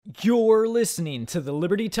You're listening to the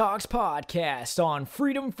Liberty Talks podcast on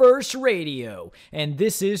Freedom First Radio, and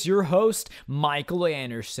this is your host, Michael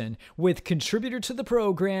Anderson, with contributor to the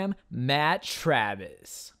program, Matt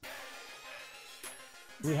Travis.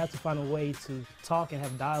 We have to find a way to talk and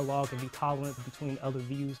have dialogue and be tolerant between other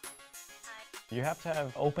views. You have to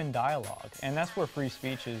have open dialogue, and that's where free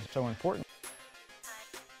speech is so important.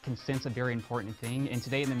 Consent's a very important thing, and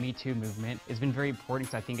today in the Me Too movement, it's been very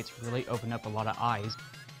important because I think it's really opened up a lot of eyes.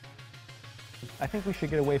 I think we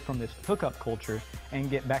should get away from this hookup culture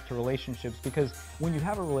and get back to relationships, because when you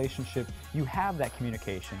have a relationship, you have that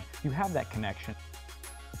communication, you have that connection.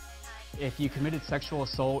 If you committed sexual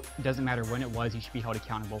assault, it doesn't matter when it was, you should be held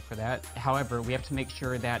accountable for that. However, we have to make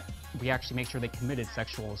sure that we actually make sure they committed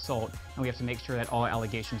sexual assault, and we have to make sure that all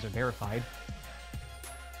allegations are verified.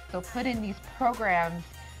 They'll put in these programs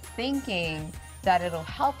thinking that it'll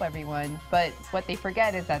help everyone, but what they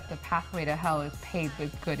forget is that the pathway to hell is paved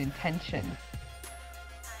with good intention.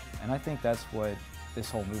 And I think that's what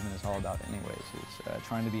this whole movement is all about anyways, is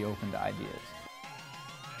trying to be open to ideas.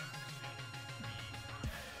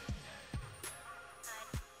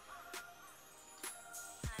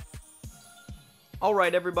 All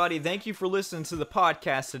right, everybody, thank you for listening to the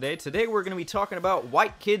podcast today. Today we're going to be talking about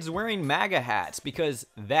white kids wearing MAGA hats, because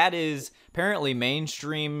that is apparently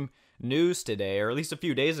mainstream news today, or at least a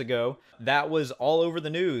few days ago. That was all over the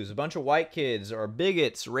news. A bunch of white kids are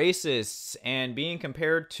bigots, racists, and being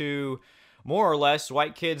compared to more or less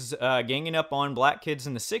white kids ganging up on black kids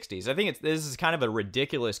in the 60s. I think this is kind of a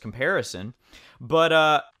ridiculous comparison,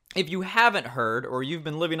 but if you haven't heard, or you've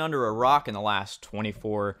been living under a rock in the last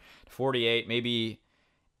 24 to 48, maybe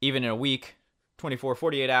even in a week, 24,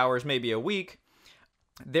 48 hours, maybe a week,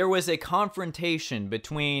 there was a confrontation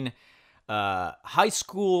between high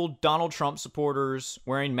school Donald Trump supporters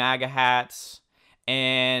wearing MAGA hats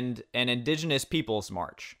and an Indigenous Peoples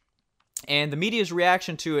March. And the media's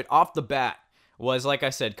reaction to it off the bat was, like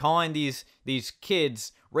I said, calling these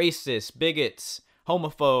kids racist, bigots,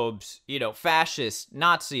 homophobes, fascists,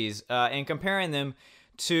 Nazis, and comparing them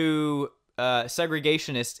to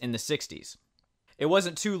segregationists in the 60s. It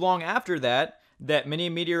wasn't too long after that many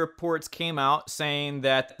media reports came out saying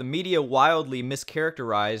that the media wildly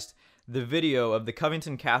mischaracterized the video of the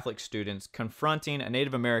Covington Catholic students confronting a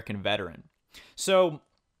Native American veteran. So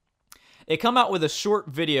it come out with a short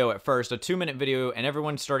video at first, a 2-minute video, and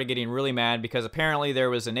everyone started getting really mad because apparently there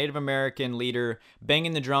was a Native American leader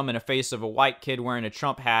banging the drum in the face of a white kid wearing a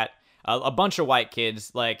Trump hat, a bunch of white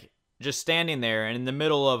kids just standing there, and in the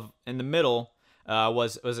middle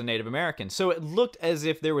was a Native American. So it looked as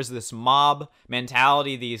if there was this mob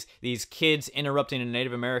mentality, these kids interrupting a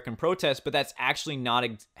Native American protest, but that's actually not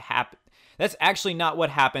what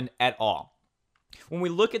happened at all. When we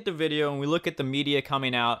look at the video and we look at the media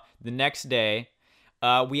coming out the next day,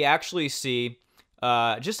 we actually see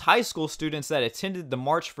just high school students that attended the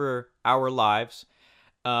March for Our Lives,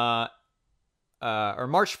 or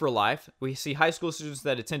March for Life. We see high school students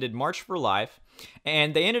that attended March for Life,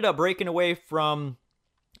 and they ended up breaking away from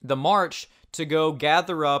the march to go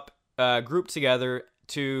gather up, group together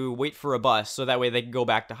to wait for a bus so that way they could go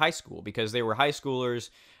back to high school, because they were high schoolers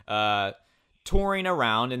touring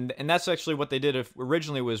around, and that's actually what they did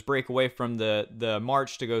originally, was break away from the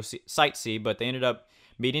march to go sightsee, but they ended up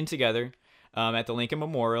meeting together at the Lincoln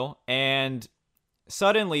Memorial, and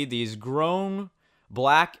suddenly these grown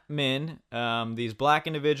black men, these black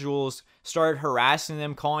individuals, started harassing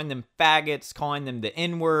them, calling them faggots, calling them the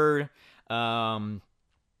N-word,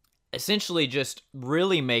 essentially just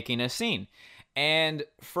really making a scene. And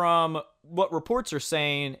from what reports are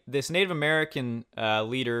saying, this Native American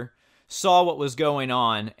leader saw what was going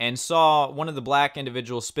on and saw one of the black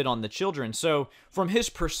individuals spit on the children. So from his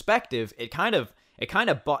perspective, it kind of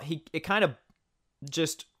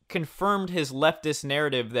just confirmed his leftist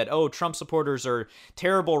narrative that, oh, Trump supporters are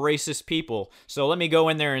terrible racist people, so let me go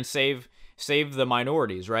in there and save the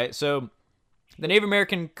minorities, right? So the Native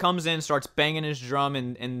American comes in, starts banging his drum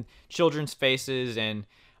in children's faces, and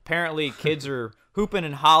apparently kids are hooping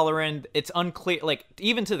and hollering. It's unclear,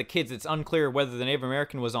 even to the kids, it's unclear whether the Native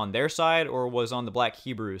American was on their side or was on the black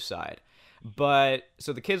Hebrew side. But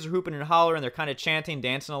so the kids are hooping and hollering, they're kind of chanting,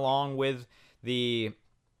 dancing along with the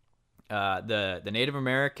Native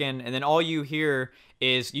American, and then all you hear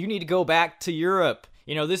is, "You need to go back to Europe.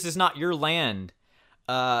 This is not your land."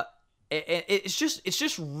 It's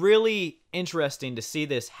just really interesting to see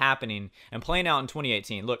this happening and playing out in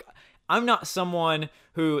 2018. Look, I'm not someone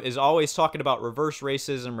who is always talking about reverse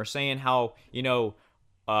racism or saying how, the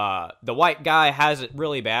white guy has it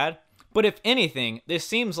really bad. But if anything, this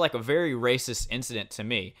seems like a very racist incident to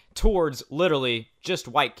me towards literally just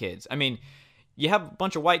white kids. I mean, you have a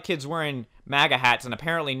bunch of white kids wearing MAGA hats, and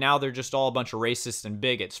apparently now they're just all a bunch of racists and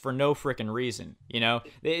bigots for no freaking reason. You know,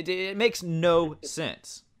 it makes no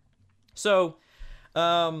sense. So,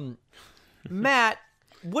 Matt,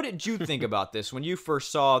 what did you think about this when you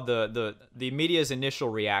first saw the media's initial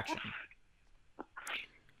reaction?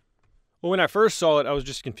 Well, when I first saw it, I was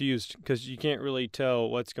just confused because you can't really tell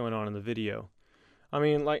what's going on in the video. I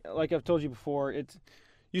mean, like I've told you before, you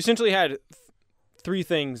essentially had three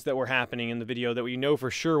things that were happening in the video that we know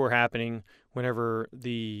for sure were happening whenever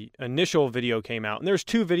the initial video came out. And there's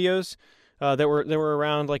two videos that were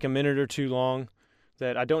around like a minute or two long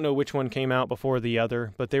that I don't know which one came out before the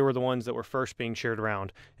other, but they were the ones that were first being shared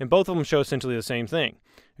around. And both of them show essentially the same thing.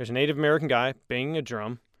 There's a Native American guy banging a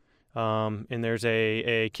drum. And there's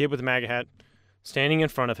a kid with a MAGA hat standing in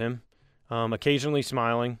front of him, occasionally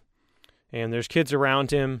smiling. And there's kids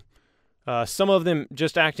around him, some of them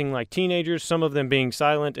just acting like teenagers, some of them being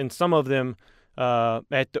silent, and some of them,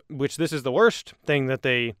 which this is the worst thing that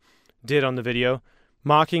they did on the video,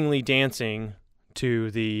 mockingly dancing to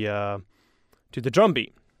the drum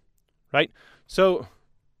beat, right? So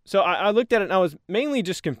I looked at it and I was mainly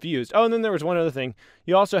just confused. Oh, and then there was one other thing.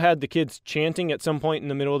 You also had the kids chanting at some point in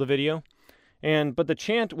the middle of the video. But the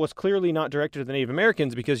chant was clearly not directed to the Native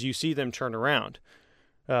Americans because you see them turn around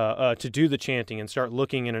to do the chanting and start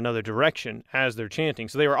looking in another direction as they're chanting.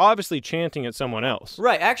 So they were obviously chanting at someone else.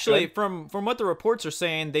 Right. Actually, from what the reports are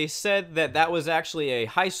saying, they said that was actually a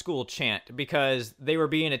high school chant because they were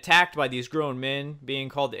being attacked by these grown men, being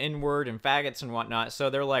called the N-word and faggots and whatnot. So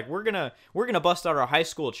they're like, we're gonna bust out our high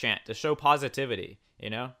school chant to show positivity.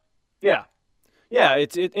 You know? Yeah.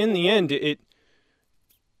 It's in the end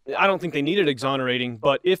I don't think they needed exonerating,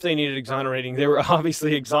 but if they needed exonerating, they were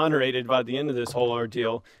obviously exonerated by the end of this whole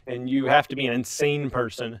ordeal, and you have to be an insane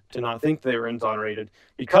person to not think they were exonerated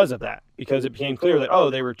because of that, because it became clear that,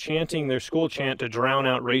 they were chanting their school chant to drown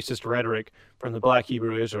out racist rhetoric from the Black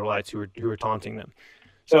Hebrew Israelites who were taunting them.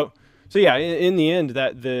 So yeah, in the end,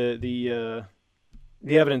 that the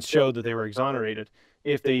evidence showed that they were exonerated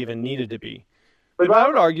if they even needed to be. But I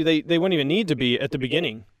would argue they wouldn't even need to be at the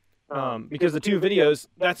beginning. Because the two videos,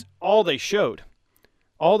 that's all they showed.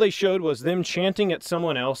 All they showed was them chanting at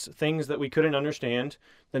someone else, things that we couldn't understand.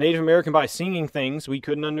 The Native American by singing things we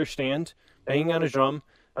couldn't understand, banging on a drum,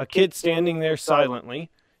 a kid standing there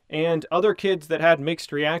silently, and other kids that had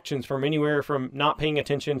mixed reactions from anywhere from not paying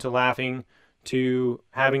attention to laughing to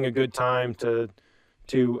having a good time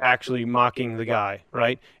to actually mocking the guy,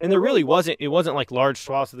 right? And there really it wasn't like large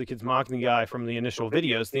swaths of the kids mocking the guy from the initial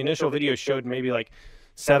videos. The initial videos showed maybe like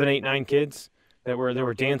 7, 8, 9 kids that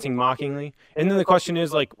were dancing mockingly. And then the question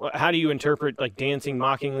is, like, how do you interpret like dancing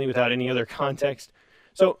mockingly without any other context?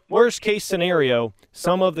 So worst case scenario,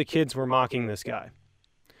 some of the kids were mocking this guy.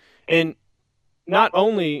 And not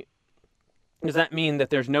only does that mean that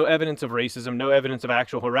there's no evidence of racism, no evidence of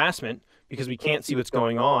actual harassment, because we can't see what's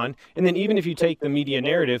going on. And then even if you take the media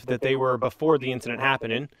narrative that they were before the incident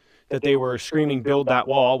happening, that they were screaming, build that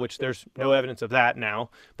wall, which there's no evidence of that now.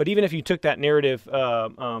 But even if you took that narrative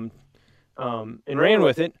and ran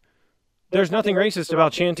with it, there's nothing racist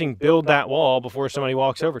about chanting, build that wall before somebody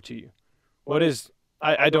walks over to you.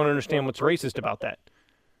 I don't understand what's racist about that.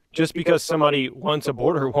 Just because somebody wants a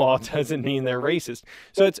border wall doesn't mean they're racist.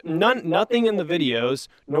 So it's nothing in the videos,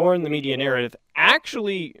 nor in the media narrative,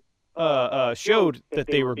 actually showed that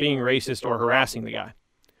they were being racist or harassing the guy.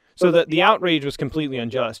 So that the outrage was completely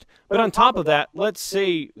unjust. But on top of that, let's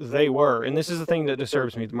say they were, and this is the thing that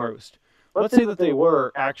disturbs me the most. Let's say that they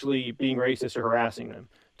were actually being racist or harassing them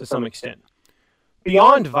to some extent.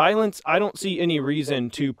 Beyond violence, I don't see any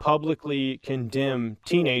reason to publicly condemn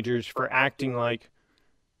teenagers for acting like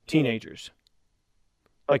teenagers.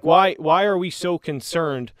 Like, why are we so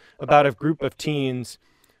concerned about a group of teens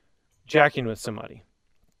jacking with somebody?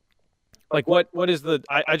 Like, what is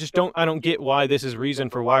I don't get why this is reason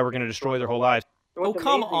for why we're going to destroy their whole lives. Oh,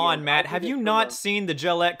 come on, Matt. Have you not seen the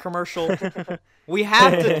Gillette commercial? We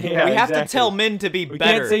have to tell men to be better. We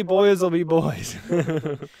can't say boys will be boys.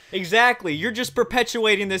 Exactly. You're just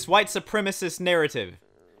perpetuating this white supremacist narrative.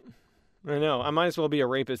 I know. I might as well be a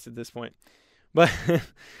rapist at this point. But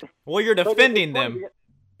well, you're defending them.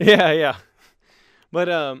 Yeah.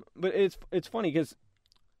 But it's funny because,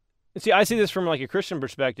 see, I see this from like a Christian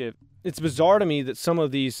perspective. It's bizarre to me that some of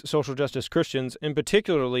these social justice Christians, and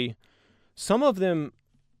particularly some of them,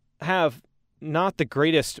 have not the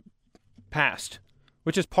greatest past,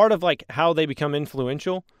 which is part of like how they become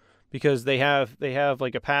influential, because they have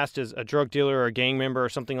like a past as a drug dealer or a gang member or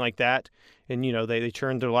something like that, and they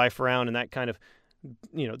turn their life around, and that kind of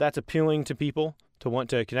that's appealing to people to want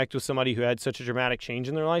to connect with somebody who had such a dramatic change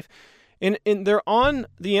in their life, and they're on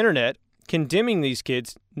the internet condemning these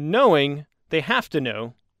kids, knowing they have to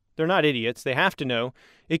know, they're not idiots, they have to know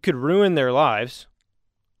it could ruin their lives,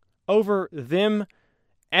 over them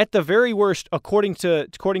at the very worst, according to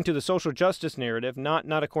the social justice narrative,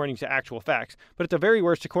 not according to actual facts, but at the very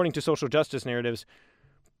worst, according to social justice narratives,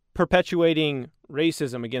 perpetuating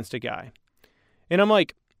racism against a guy. And I'm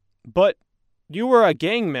like, but you were a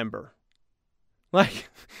gang member. Like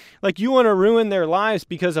you want to ruin their lives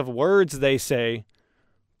because of words they say,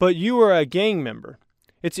 but you were a gang member.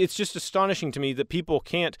 It's just astonishing to me that people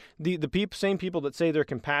can't, same people that say they're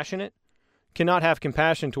compassionate cannot have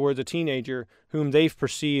compassion towards a teenager whom they've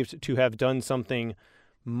perceived to have done something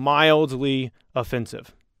mildly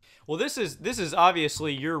offensive. Well, this is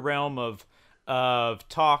obviously your realm of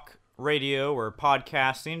talk radio or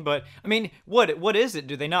podcasting, but I mean, what is it?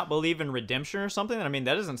 Do they not believe in redemption or something? I mean,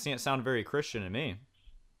 that doesn't sound very Christian to me.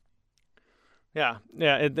 Yeah.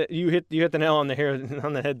 You hit the nail on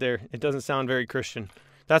the head there. It doesn't sound very Christian.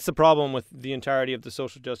 That's the problem with the entirety of the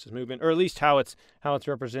social justice movement, or at least how it's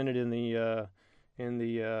represented in the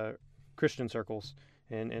Christian circles,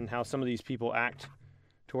 and how some of these people act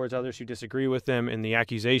towards others who disagree with them, and the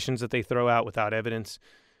accusations that they throw out without evidence.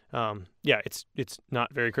 It's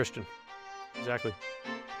not very Christian. Exactly.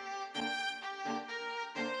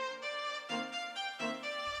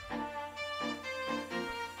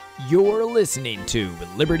 You're listening to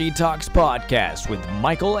Liberty Talks Podcast with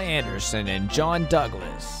Michael Anderson and John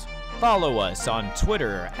Douglas. Follow us on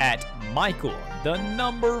Twitter at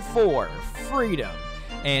Michael4Freedom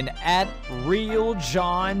and at Real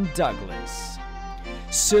John Douglas.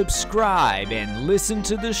 Subscribe and listen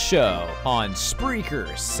to the show on Spreaker,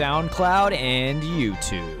 SoundCloud, and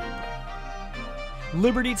YouTube.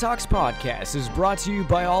 Liberty Talks Podcast is brought to you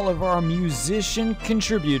by all of our musician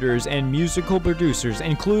contributors and musical producers,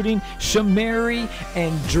 including Shamari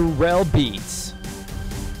and Jarrell Beats.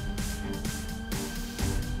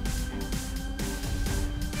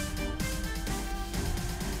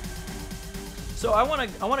 So I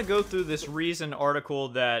want to go through this Reason article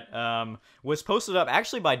that was posted up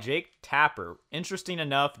actually by Jake Tapper. Interesting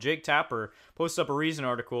enough, Jake Tapper posted up a Reason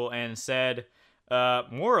article and said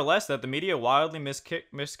more or less that the media wildly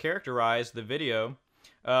mischaracterized the video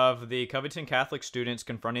of the Covington Catholic students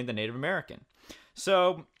confronting the Native American.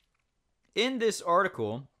 So in this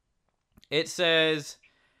article, it says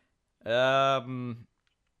more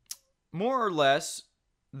or less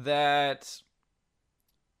that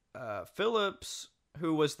Phillips,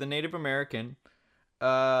 who was the Native American,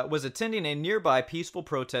 was attending a nearby peaceful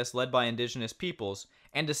protest led by indigenous peoples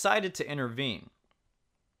and decided to intervene.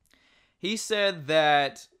 He said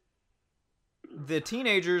that the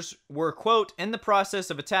teenagers were, quote, in the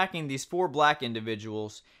process of attacking these 4 black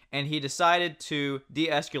individuals, and he decided to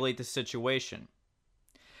de-escalate the situation.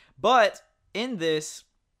 But in this,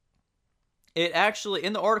 in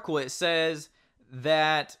the article, it says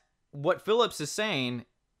that what Phillips is saying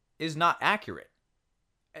is not accurate.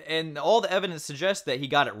 And all the evidence suggests that he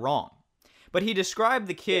got it wrong. But he described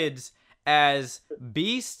the kids as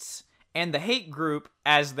beasts and the hate group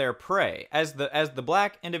as their prey. As the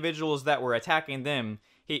black individuals that were attacking them,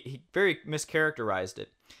 he very mischaracterized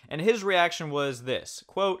it. And his reaction was this,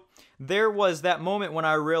 quote, there was that moment when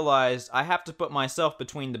I realized I have to put myself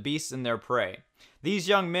between the beasts and their prey. These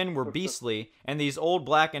young men were beastly, and these old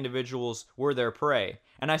black individuals were their prey.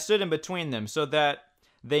 And I stood in between them so that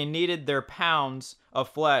they needed their pounds of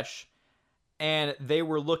flesh, and they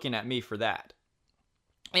were looking at me for that.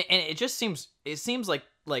 And it just seems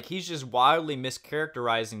like he's just wildly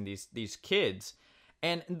mischaracterizing these kids.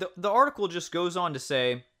 And the article just goes on to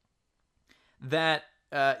say that,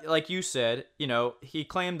 like you said, he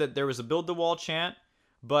claimed that there was a build the wall chant,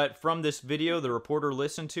 but from this video the reporter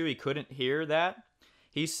listened to, he couldn't hear that.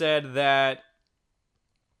 He said that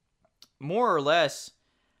more or less,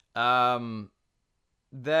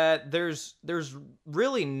 that there's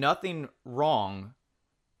really nothing wrong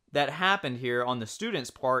that happened here on the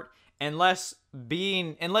students' part, unless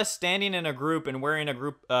standing in a group and wearing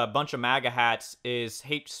a bunch of MAGA hats is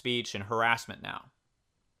hate speech and harassment now.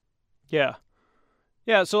 Yeah.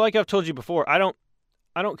 So like I've told you before, I don't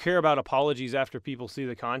care about apologies after people see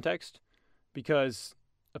the context, because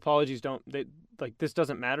apologies this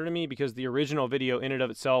doesn't matter to me, because the original video in and of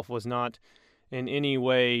itself was not in any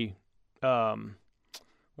way,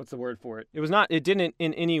 what's the word for it? It didn't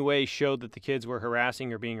in any way show that the kids were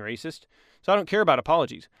harassing or being racist. So I don't care about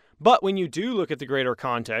apologies. But when you do look at the greater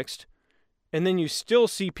context, and then you still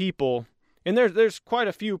see people And there's quite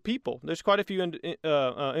a few people. There's quite a few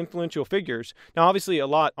influential figures. Now, obviously, a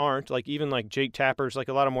lot aren't. Like even like Jake Tapper's, like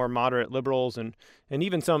a lot of more moderate liberals, and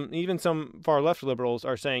even some far left liberals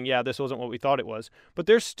are saying, yeah, this wasn't what we thought it was. But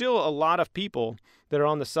there's still a lot of people that are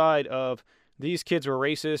on the side of these kids were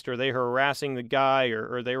racist, or they were harassing the guy,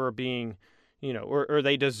 or they were being, or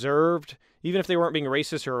they deserved. Even if they weren't being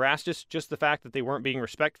racist or racist, just the fact that they weren't being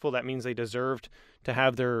respectful, that means they deserved to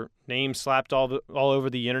have their names slapped all over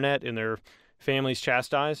the internet and their families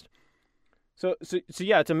chastised. So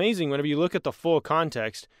yeah, it's amazing whenever you look at the full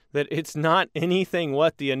context that it's not anything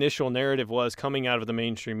what the initial narrative was coming out of the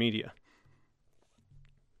mainstream media.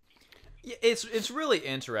 It's really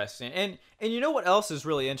interesting. And you know what else is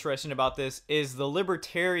really interesting about this is the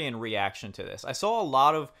libertarian reaction to this. I saw a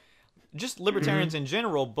lot of just libertarians in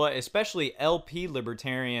general, but especially LP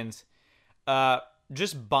libertarians,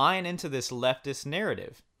 just buying into this leftist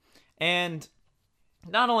narrative. And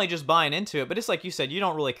not only just buying into it, but it's like you said, you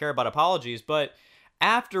don't really care about apologies, but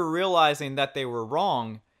after realizing that they were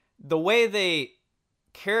wrong, the way they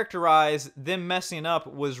characterized them messing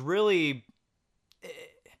up was really,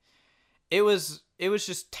 it was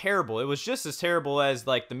just terrible. It was just as terrible as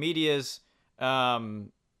like the media's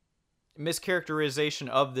mischaracterization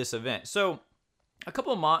of this event. So a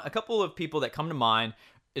couple of people that come to mind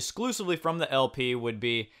exclusively from the LP would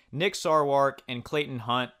be Nick Sarwark and Clayton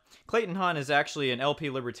Hunt. Clayton Hunt is actually an LP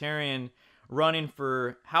libertarian running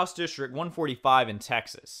for House District 145 in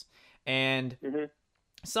Texas. And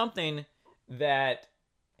something that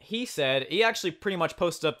he said, he actually pretty much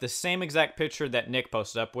posted up the same exact picture that Nick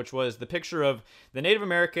posted up, which was the picture of the Native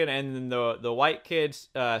American and the white kids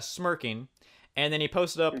smirking. And then he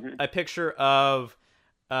posted up a picture of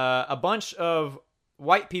a bunch of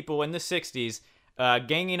white people in the 60s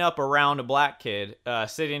ganging up around a black kid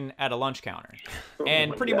sitting at a lunch counter.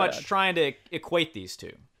 And pretty much trying to equate these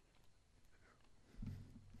two.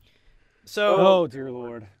 So, oh, dear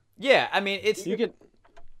Lord. Yeah, I mean, it's... You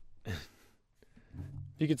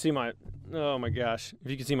could see my... Oh, my gosh. If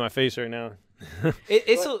you could see my face right now.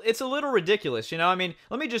 It's a little ridiculous, I mean,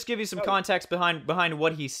 let me just give you some context behind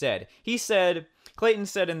what he said. Clayton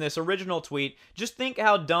said in this original tweet, "Just think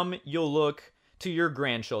how dumb you'll look to your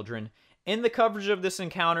grandchildren. In the coverage of this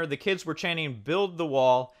encounter, the kids were chanting 'Build the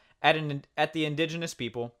Wall' at the indigenous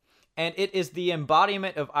people, and it is the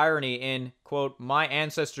embodiment of irony in, quote, 'My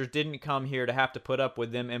ancestors didn't come here to have to put up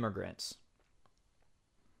with them immigrants.'"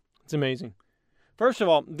 It's amazing. First of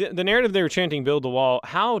all, the narrative they were chanting "Build the Wall,"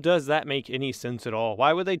 how does that make any sense at all?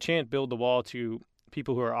 Why would they chant "Build the Wall" to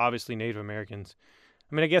people who are obviously Native Americans?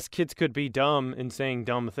 I mean, I guess kids could be dumb in saying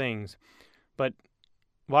dumb things, but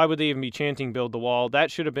why would they even be chanting "Build the Wall"?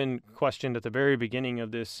 That should have been questioned at the very beginning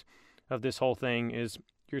of this whole thing. Is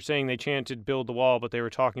you're saying they chanted "Build the Wall," but they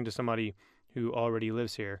were talking to somebody who already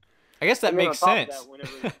lives here. I guess that makes sense.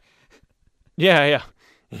 Yeah.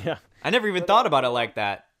 I never even thought about it like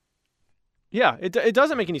that. Yeah, it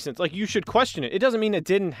doesn't make any sense. Like, you should question it. It doesn't mean it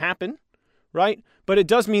didn't happen, right? But it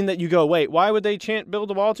does mean that you go, wait, why would they chant "Build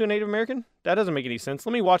the Wall" to a Native American? That doesn't make any sense.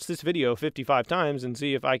 Let me watch this video 55 times and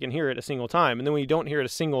see if I can hear it a single time. And then when you don't hear it a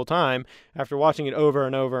single time, after watching it over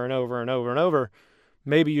and over and over and over and over,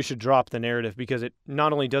 maybe you should drop the narrative because it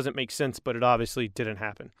not only doesn't make sense, but it obviously didn't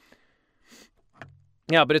happen.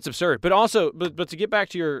 Yeah, but it's absurd. But also, but to get back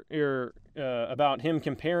to your about him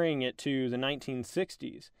comparing it to the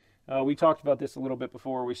 1960s, we talked about this a little bit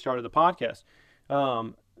before we started the podcast.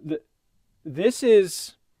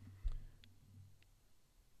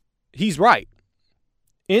 He's right.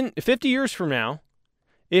 In 50 years from now,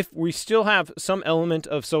 if we still have some element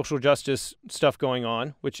of social justice stuff going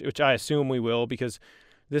on, which I assume we will, because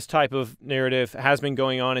this type of narrative has been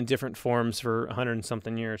going on in different forms for 100 and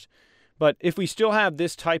something years. But if we still have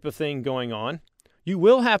this type of thing going on, you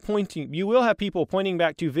will have people pointing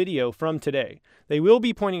back to video from today. They will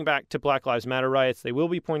be pointing back to Black Lives Matter riots. They will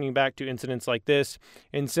be pointing back to incidents like this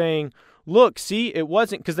and saying, look, see, it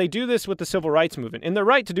wasn't, because they do this with the civil rights movement. And they're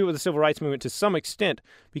right to do it with the civil rights movement to some extent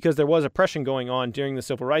because there was oppression going on during the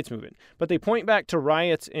civil rights movement. But they point back to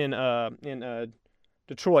riots in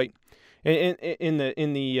Detroit in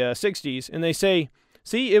the 60s, and they say,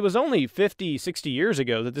 see, it was only 50, 60 years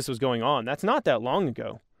ago that this was going on. That's not that long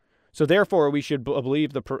ago. So therefore, we should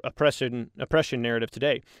believe the oppression narrative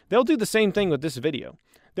today. They'll do the same thing with this video.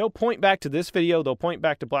 They'll point back to this video. They'll point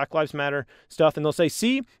back to Black Lives Matter stuff, and they'll say,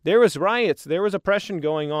 see, there was riots. There was oppression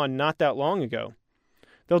going on not that long ago.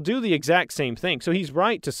 They'll do the exact same thing. So he's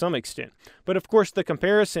right to some extent. But of course, the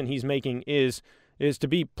comparison he's making is to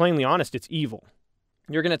be plainly honest, it's evil.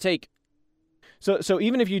 You're going to take... So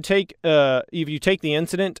even if you take the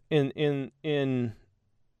incident in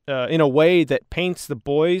a way that paints the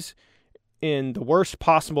boys in the worst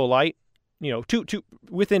possible light, to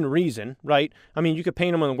within reason, right? I mean, you could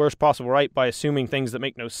paint them in the worst possible light by assuming things that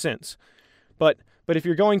make no sense. But if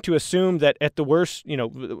you're going to assume that at the worst,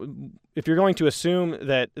 if you're going to assume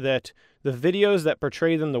that the videos that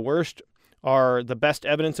portray them the worst are the best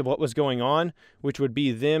evidence of what was going on, which would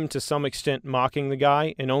be them to some extent mocking the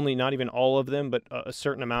guy, and only not even all of them, but a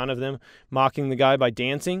certain amount of them mocking the guy by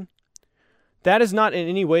dancing, that is not in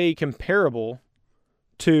any way comparable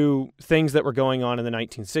to things that were going on in the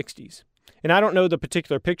 1960s. And I don't know the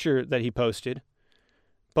particular picture that he posted,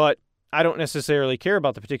 but I don't necessarily care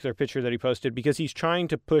about the particular picture that he posted because he's trying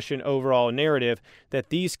to push an overall narrative that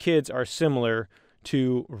these kids are similar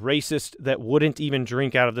to racists that wouldn't even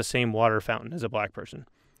drink out of the same water fountain as a black person.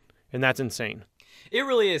 And that's insane. It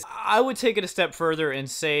really is. I would take it a step further and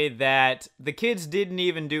say that the kids didn't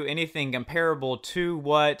even do anything comparable to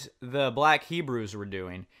what the black Hebrews were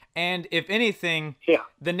doing. And if anything,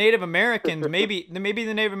 the Native Americans, maybe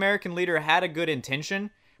the Native American leader had a good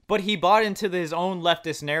intention, but he bought into his own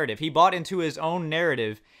leftist narrative. He bought into his own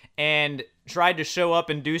narrative and tried to show up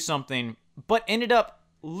and do something, but ended up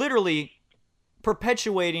literally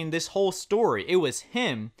perpetuating this whole story. It was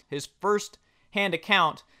him, his first-hand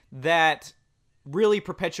account, that really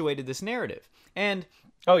perpetuated this narrative. And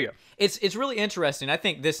it's really interesting. I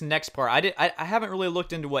think this next part, I haven't really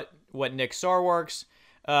looked into what Nick Sarwark's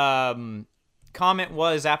comment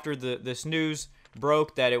was after this news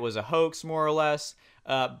broke that it was a hoax, more or less.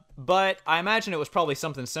 But I imagine it was probably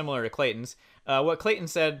something similar to Clayton's. What Clayton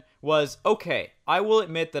said was, "Okay, I will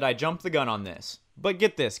admit that I jumped the gun on this, but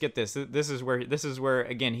get this. This is where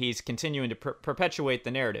again he's continuing to perpetuate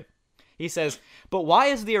the narrative." He says, "But why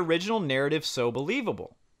is the original narrative so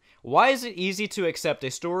believable? Why is it easy to accept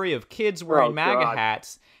a story of kids wearing MAGA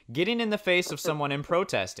hats, getting in the face of someone and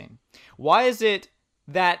protesting? Why is it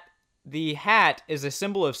that the hat is a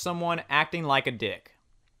symbol of someone acting like a dick?"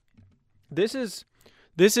 This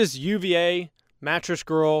is UVA, Mattress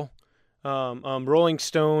Girl, Rolling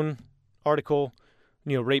Stone article,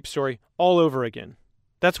 rape story, all over again.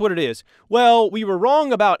 That's what it is. Well, we were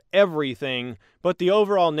wrong about everything, but the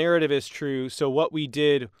overall narrative is true, so what we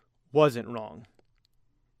did wasn't wrong.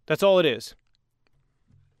 That's all it is.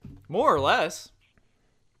 More or less.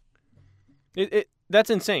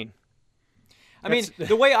 That's insane. I mean,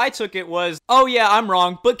 the way I took it was, oh yeah, I'm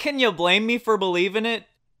wrong, but can you blame me for believing it?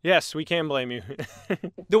 Yes, we can blame you.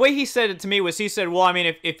 The way he said it to me was, he said, well, I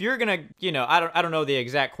mean, if you're going to, I don't know the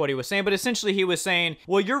exact quote he was saying, but essentially he was saying,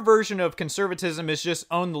 well, your version of conservatism is just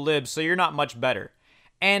own the libs, so you're not much better.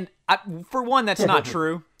 And for one, that's not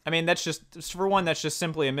true. I mean, that's just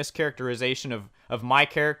simply a mischaracterization of my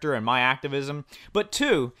character and my activism. But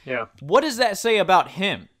two, what does that say about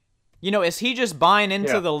him? Is he just buying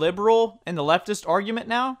into the liberal and the leftist argument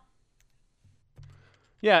now?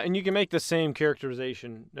 Yeah, and you can make the same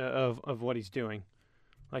characterization of what he's doing.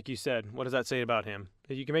 Like you said, what does that say about him?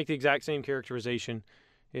 You can make the exact same characterization.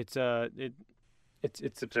 It's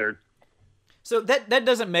absurd. So that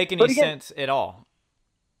doesn't make any sense at all.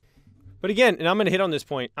 But again, and I'm going to hit on this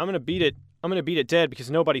point. I'm going to beat it dead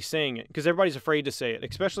because nobody's saying it, because everybody's afraid to say it,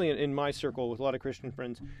 especially in my circle with a lot of Christian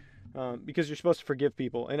friends, because you're supposed to forgive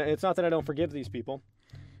people. And it's not that I don't forgive these people,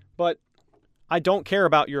 but I don't care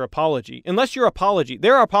about your apology. Unless your apology,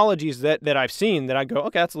 there are apologies that I've seen that I go,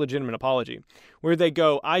 okay, that's a legitimate apology. Where they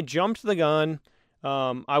go, I jumped the gun,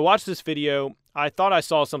 I watched this video, I thought I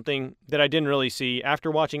saw something that I didn't really see.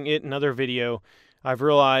 After watching it, another video, I've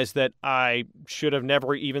realized that I should have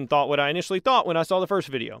never even thought what I initially thought when I saw the first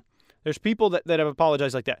video. There's people that have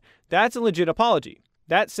apologized like that. That's a legit apology.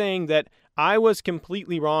 That's saying that I was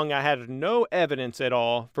completely wrong, I had no evidence at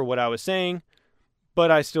all for what I was saying, but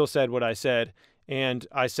I still said what I said, and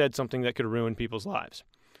I said something that could ruin people's lives.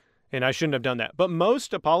 And I shouldn't have done that. But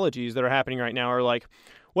most apologies that are happening right now are like,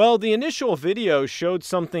 well, the initial video showed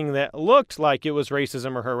something that looked like it was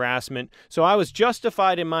racism or harassment, so I was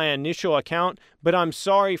justified in my initial account, but I'm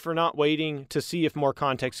sorry for not waiting to see if more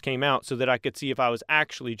context came out so that I could see if I was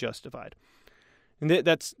actually justified. And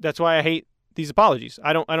that's why I hate these apologies.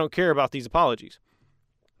 I don't care about these apologies.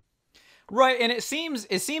 Right, and it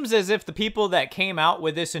seems as if the people that came out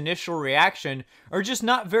with this initial reaction are just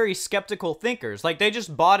not very skeptical thinkers. Like, they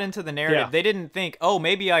just bought into the narrative. Yeah. They didn't think, oh,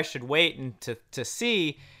 maybe I should wait and to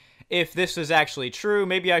see if this is actually true.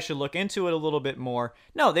 Maybe I should look into it a little bit more.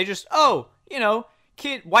 No, they just,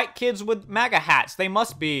 white kids with MAGA hats. They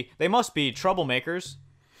must be troublemakers.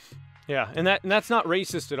 Yeah, and that's not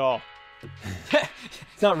racist at all.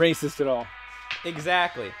 It's not racist at all.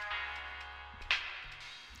 Exactly.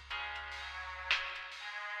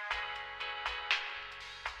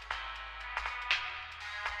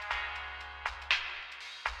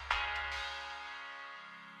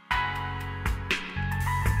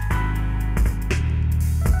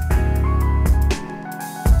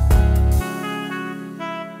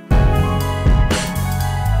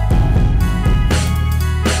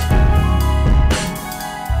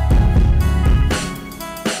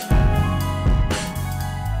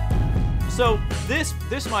 So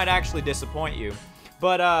this might actually disappoint you,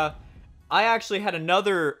 but I actually had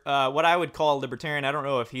another what I would call a libertarian. I don't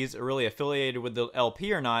know if he's really affiliated with the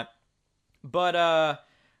LP or not, but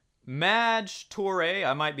Madge Toure,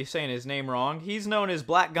 I might be saying his name wrong. He's known as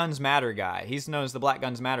Black Guns Matter guy. He's known as the Black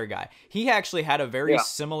Guns Matter guy. He actually had a very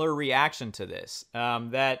similar reaction to this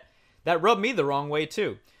that rubbed me the wrong way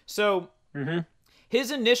too. So his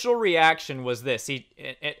initial reaction was this: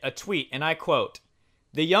 a tweet, and I quote,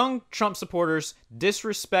 "The young Trump supporters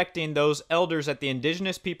disrespecting those elders at the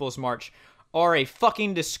Indigenous Peoples March are a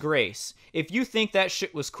fucking disgrace. If you think that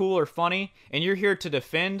shit was cool or funny, and you're here to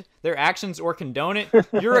defend their actions or condone it,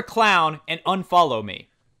 you're a clown and unfollow me."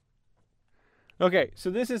 Okay, so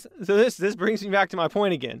this brings me back to my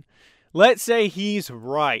point again. Let's say he's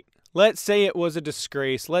right. Let's say it was a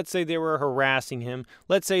disgrace. Let's say they were harassing him.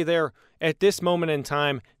 Let's say they're, at this moment in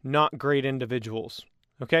time, not great individuals.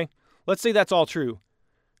 Okay? Let's say that's all true.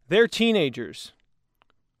 They're teenagers.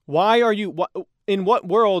 Why are you... in what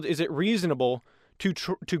world is it reasonable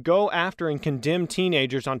to go after and condemn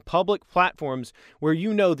teenagers on public platforms where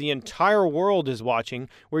you know the entire world is watching,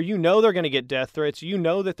 where you know they're going to get death threats, you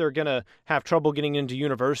know that they're going to have trouble getting into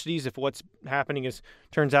universities if what's happening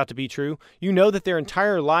turns out to be true, you know that their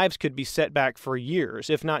entire lives could be set back for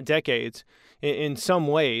years, if not decades, in some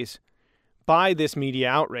ways, by this media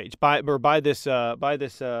outrage, by this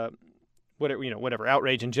whatever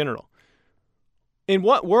outrage in general. In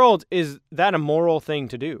what world is that a moral thing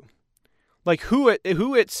to do? Like, who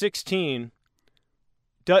at 16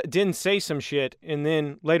 didn't say some shit and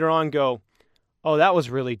then later on go, oh, that was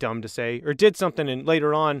really dumb to say, or did something and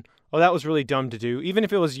later on, oh, that was really dumb to do, even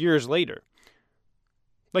if it was years later.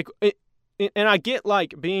 Like, and I get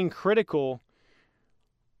like being critical.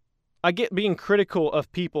 I get being critical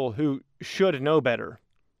of people who should know better.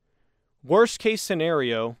 Worst case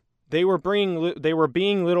scenario, they were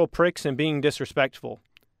being little pricks and being disrespectful.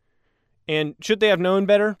 And should they have known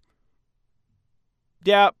better?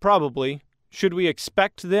 Yeah, probably. Should we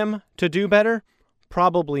expect them to do better?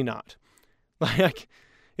 Probably not. Like,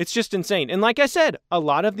 it's just insane. And like I said, a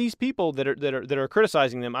lot of these people that are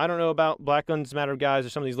criticizing them, I don't know about Black Guns Matter guys or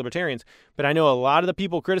some of these libertarians, but I know a lot of the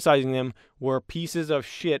people criticizing them were pieces of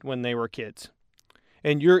shit when they were kids.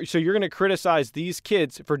 And you're going to criticize these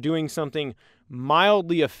kids for doing something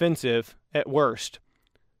mildly offensive at worst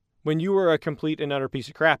when you were a complete and utter piece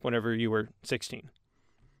of crap whenever you were 16.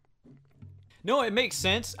 No, it makes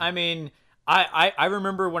sense. I mean, I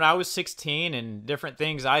remember when I was 16 and different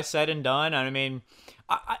things I said and done. I mean,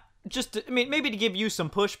 maybe to give you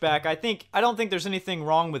some pushback, I don't think there's anything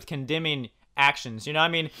wrong with condemning actions. You know, I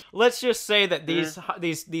mean, let's just say that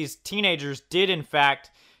these teenagers did in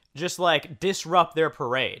fact just like disrupt their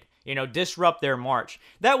parade, you know, disrupt their march.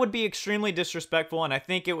 That would be extremely disrespectful, and I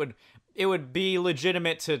think it would be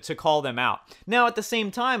legitimate to call them out. Now, at the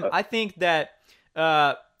same time, I think that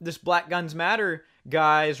this Black Guns Matter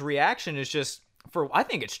guy's reaction is just, I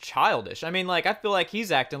think it's childish. I mean, like, I feel like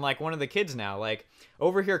he's acting like one of the kids now, like,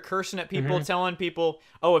 over here cursing at people, telling people,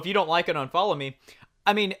 oh, if you don't like it, unfollow me.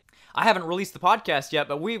 I mean, I haven't released the podcast yet,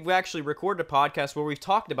 but we've actually recorded a podcast where we've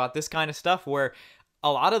talked about this kind of stuff, where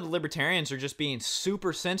a lot of the libertarians are just being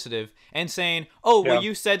super sensitive and saying, oh, well,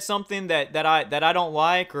 you said something that I don't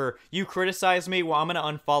like, or you criticize me, well, I'm going to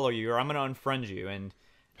unfollow you, or I'm going to unfriend you. And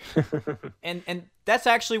and that's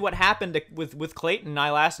actually what happened with Clayton and I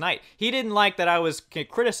last night. He didn't like that I was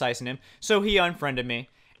criticizing him, so he unfriended me.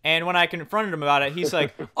 And when I confronted him about it, he's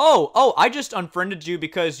like, oh, I just unfriended you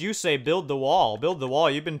because you say build the wall.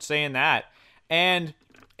 You've been saying that. And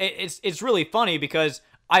it's really funny because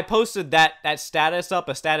I posted that status up,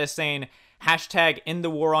 a status saying hashtag end the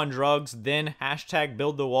war on drugs, then hashtag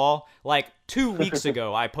build the wall. Like 2 weeks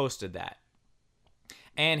ago, I posted that.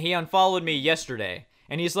 And he unfollowed me yesterday.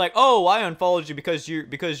 And he's like, oh, I unfollowed you because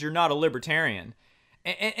you're not a libertarian.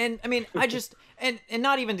 And I mean, I just, and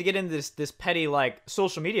not even to get into this petty, like,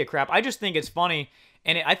 social media crap, I just think it's funny,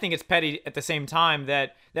 and I think it's petty at the same time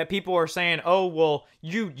that people are saying, oh, well,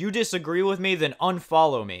 you disagree with me, then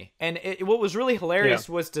unfollow me. And what was really hilarious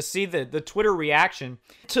was to see the Twitter reaction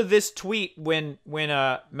to this tweet when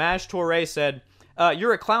Madge Toure said,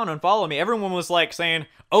 you're a clown, unfollow me. Everyone was like saying,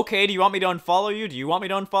 okay, do you want me to unfollow you? Do you want me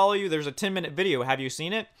to unfollow you? There's a 10-minute video. Have you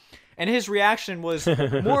seen it? And his reaction was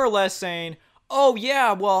more or less saying, oh,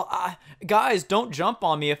 yeah, well, guys, don't jump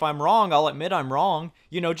on me if I'm wrong. I'll admit I'm wrong.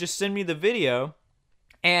 You know, just send me the video.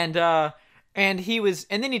 And then he was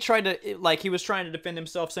trying to defend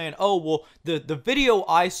himself, saying, oh, well, the video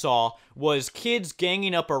I saw was kids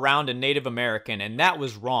ganging up around a Native American, and that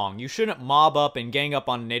was wrong. You shouldn't mob up and gang up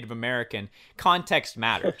on a Native American. Context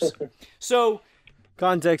matters. So...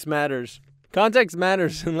 Context matters. Context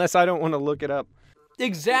matters unless I don't want to look it up.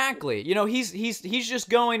 Exactly. You know, he's just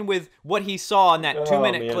going with what he saw in that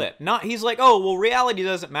 2-minute man. clip. Not he's like, oh well, reality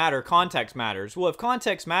doesn't matter, context matters. Well, if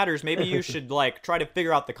context matters, maybe you should like try to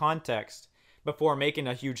figure out the context before making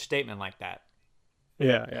a huge statement like that.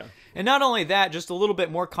 Yeah. And not only that, just a little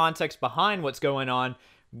bit more context behind what's going on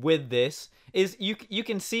with this is you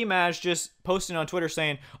can see Maj just posting on Twitter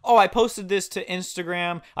saying, oh, I posted this to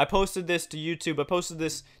Instagram, I posted this to YouTube, I posted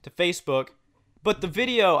this to Facebook. But the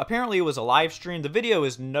video, apparently it was a live stream. The video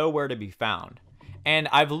is nowhere to be found. And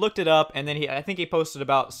I've looked it up, and then I think he posted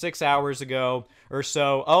about 6 hours ago or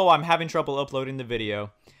so, oh, I'm having trouble uploading the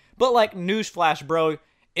video. But like, newsflash, bro,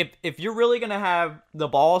 if you're really going to have the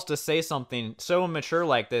balls to say something so immature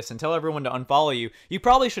like this and tell everyone to unfollow you, you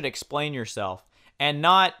probably should explain yourself and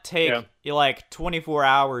not take like 24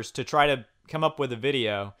 hours to try to come up with a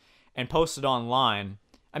video and post it online.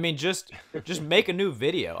 I mean, just make a new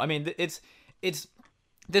video. I mean, it's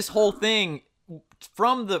this whole thing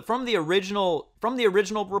from the original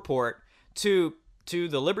report to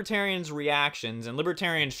the libertarians' reactions and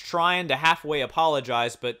libertarians trying to halfway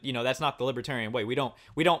apologize, but you know that's not the libertarian way. We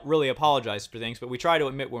don't really apologize for things, but we try to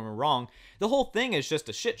admit when we're wrong. The whole thing is just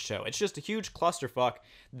a shit show. It's just a huge clusterfuck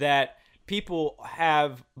that people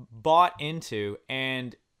have bought into,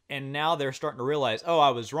 and now they're starting to realize, oh,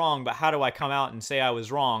 I was wrong, but how do I come out and say I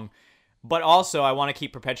was wrong? But also, I want to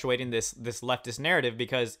keep perpetuating this leftist narrative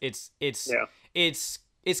because it's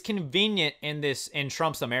convenient in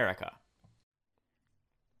Trump's America.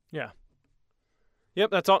 Yeah.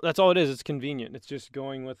 Yep, that's all it is. It's convenient. It's just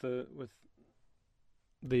going with the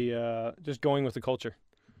culture.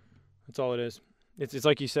 That's all it is. It's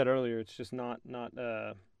like you said earlier, it's just not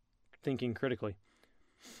thinking critically.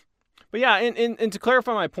 But yeah, and to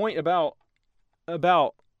clarify my point about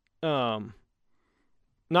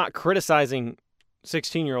not criticizing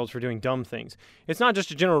 16-year-olds for doing dumb things. It's not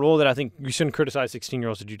just a general rule that I think you shouldn't criticize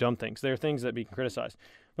 16-year-olds to do dumb things. There are things that we can criticize.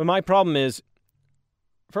 But my problem is,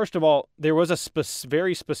 first of all, there was a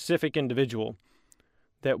very specific individual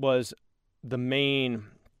that was the main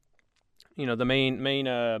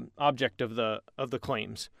object of the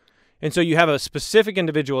claims. And so you have a specific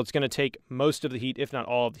individual that's going to take most of the heat, if not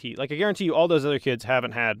all of the heat. Like, I guarantee you all those other kids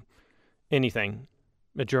haven't had anything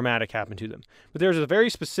dramatic happen to them. But there's a very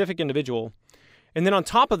specific individual. And then on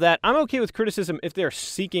top of that, I'm okay with criticism if they're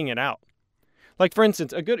seeking it out. Like, for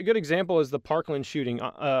instance, a good example is the Parkland shooting.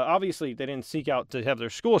 Obviously, they didn't seek out to have their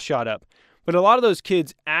school shot up. But a lot of those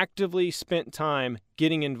kids actively spent time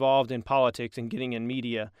getting involved in politics and getting in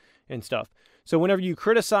media and stuff. So whenever you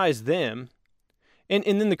criticize them, and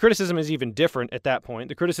then the criticism is even different at that point.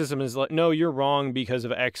 The criticism is like, no, you're wrong because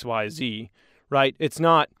of X, Y, Z, right? It's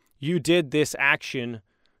not, you did this action,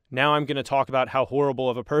 now I'm going to talk about how horrible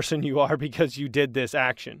of a person you are because you did this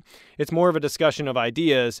action. It's more of a discussion of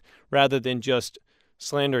ideas rather than just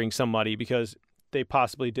slandering somebody because they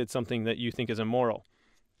possibly did something that you think is immoral.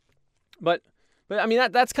 But I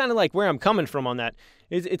mean, that's kind of like where I'm coming from on that.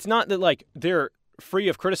 It's not that like they're free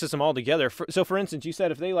of criticism altogether. So for instance, you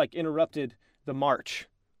said if they like interrupted the march,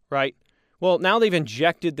 right? Well, now they've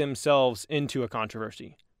injected themselves into a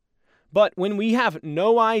controversy. But when we have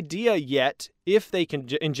no idea yet if they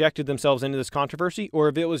injected themselves into this controversy or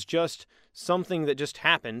if it was just something that just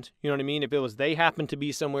happened, you know what I mean? If it was they happened to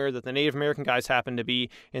be somewhere that the Native American guys happened to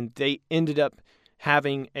be and they ended up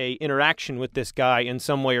having a interaction with this guy in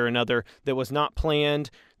some way or another that was not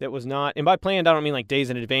planned, that was not, and by planned I don't mean like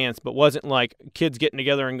days in advance, but wasn't like kids getting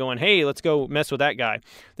together and going, hey, let's go mess with that guy.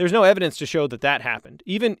 There's no evidence to show that happened.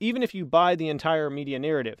 Even if you buy the entire media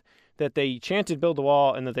narrative, that they chanted build the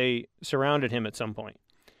wall and that they surrounded him at some point.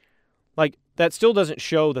 Like, that still doesn't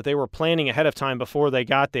show that they were planning ahead of time before they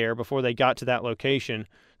got there, before they got to that location,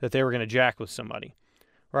 that they were going to jack with somebody,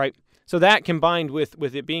 right? So that combined with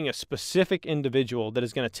it being a specific individual that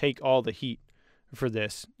is going to take all the heat for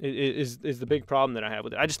this is the big problem that I have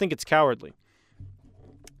with it. I just think it's cowardly.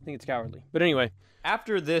 But anyway.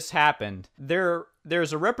 After this happened,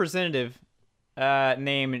 there's a representative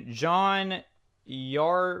named John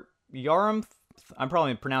Yarmuth. I'm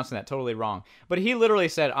probably pronouncing that totally wrong. But he literally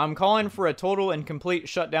said, I'm calling for a total and complete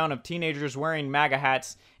shutdown of teenagers wearing MAGA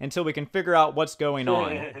hats until we can figure out what's going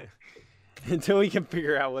on. Until we can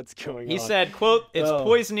figure out what's going on. He said, quote, it's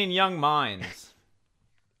poisoning young minds.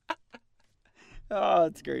 Oh,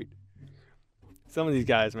 that's great. Some of these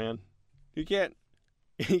guys, man. You can't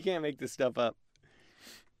make this stuff up.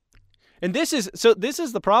 And this is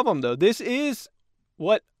the problem, though. This is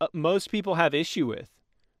what most people have issue with.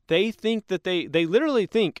 They think that they literally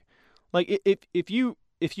think, like, if you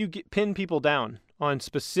pin people down on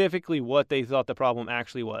specifically what they thought the problem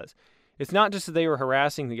actually was, it's not just that they were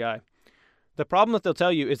harassing the guy. The problem that they'll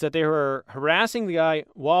tell you is that they were harassing the guy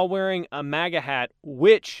while wearing a MAGA hat,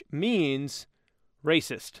 which means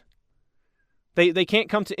racist. They can't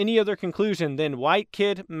come to any other conclusion than white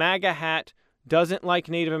kid, MAGA hat, doesn't like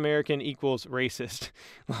Native American equals racist.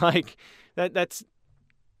 Like, that's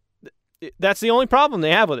the only problem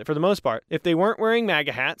they have with it for the most part. If they weren't wearing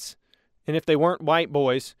MAGA hats, and if they weren't white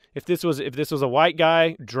boys, if this was a white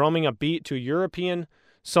guy drumming a beat to European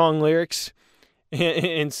song lyrics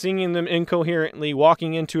and singing them incoherently,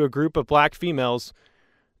 walking into a group of black females,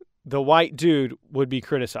 the white dude would be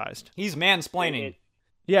criticized. He's mansplaining.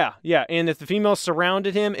 Yeah. And if the females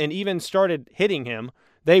surrounded him and even started hitting him,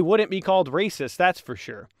 they wouldn't be called racist, that's for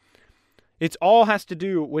sure. It all has to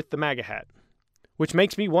do with the MAGA hat, which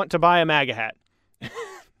makes me want to buy a MAGA hat.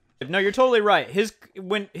 No, you're totally right. His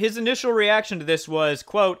initial reaction to this was,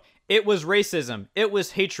 quote, "It was racism. It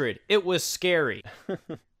was hatred. It was scary."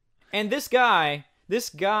 And this guy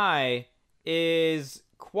is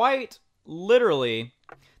quite literally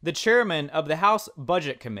the chairman of the House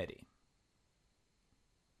Budget Committee.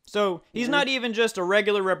 So he's not even just a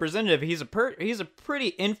regular representative. He's a pretty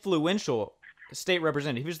influential state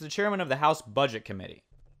representative. He was the chairman of the House Budget Committee.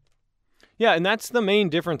 Yeah, and that's the main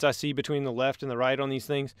difference I see between the left and the right on these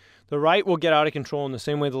things. The right will get out of control in the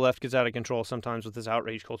same way the left gets out of control sometimes with this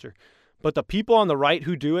outrage culture. But the people on the right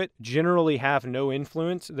who do it generally have no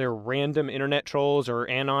influence. They're random internet trolls or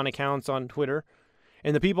anon accounts on Twitter.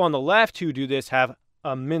 And the people on the left who do this have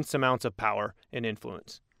immense amounts of power and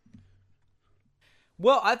influence.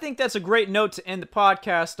 Well, I think that's a great note to end the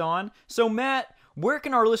podcast on. So, Matt, where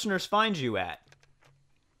can our listeners find you at?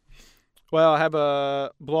 Well, I have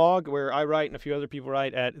a blog where I write and a few other people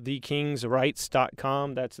write at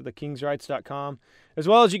thekingsrights.com. That's thekingsrights.com. As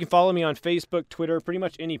well as you can follow me on Facebook, Twitter, pretty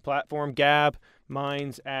much any platform. Gab,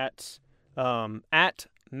 mine's at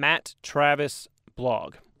Matt Travis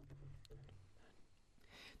Blog.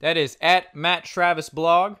 That is at Matt Travis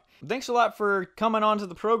Blog. Thanks a lot for coming on to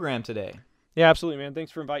the program today. Yeah, absolutely, man.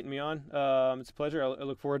 Thanks for inviting me on. It's a pleasure. I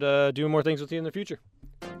look forward to doing more things with you in the future.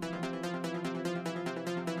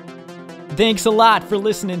 Thanks a lot for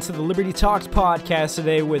listening to the Liberty Talks podcast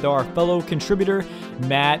today with our fellow contributor,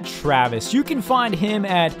 Matt Travis. You can find him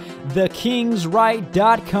at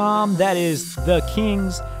thekingsright.com. That is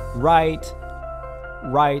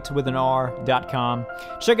thekingsright.com.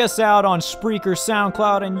 Check us out on Spreaker,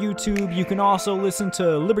 SoundCloud, and YouTube. You can also listen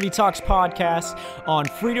to Liberty Talks podcast on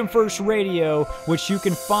Freedom First Radio, which you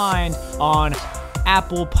can find on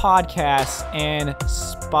Apple Podcasts and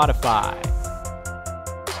Spotify.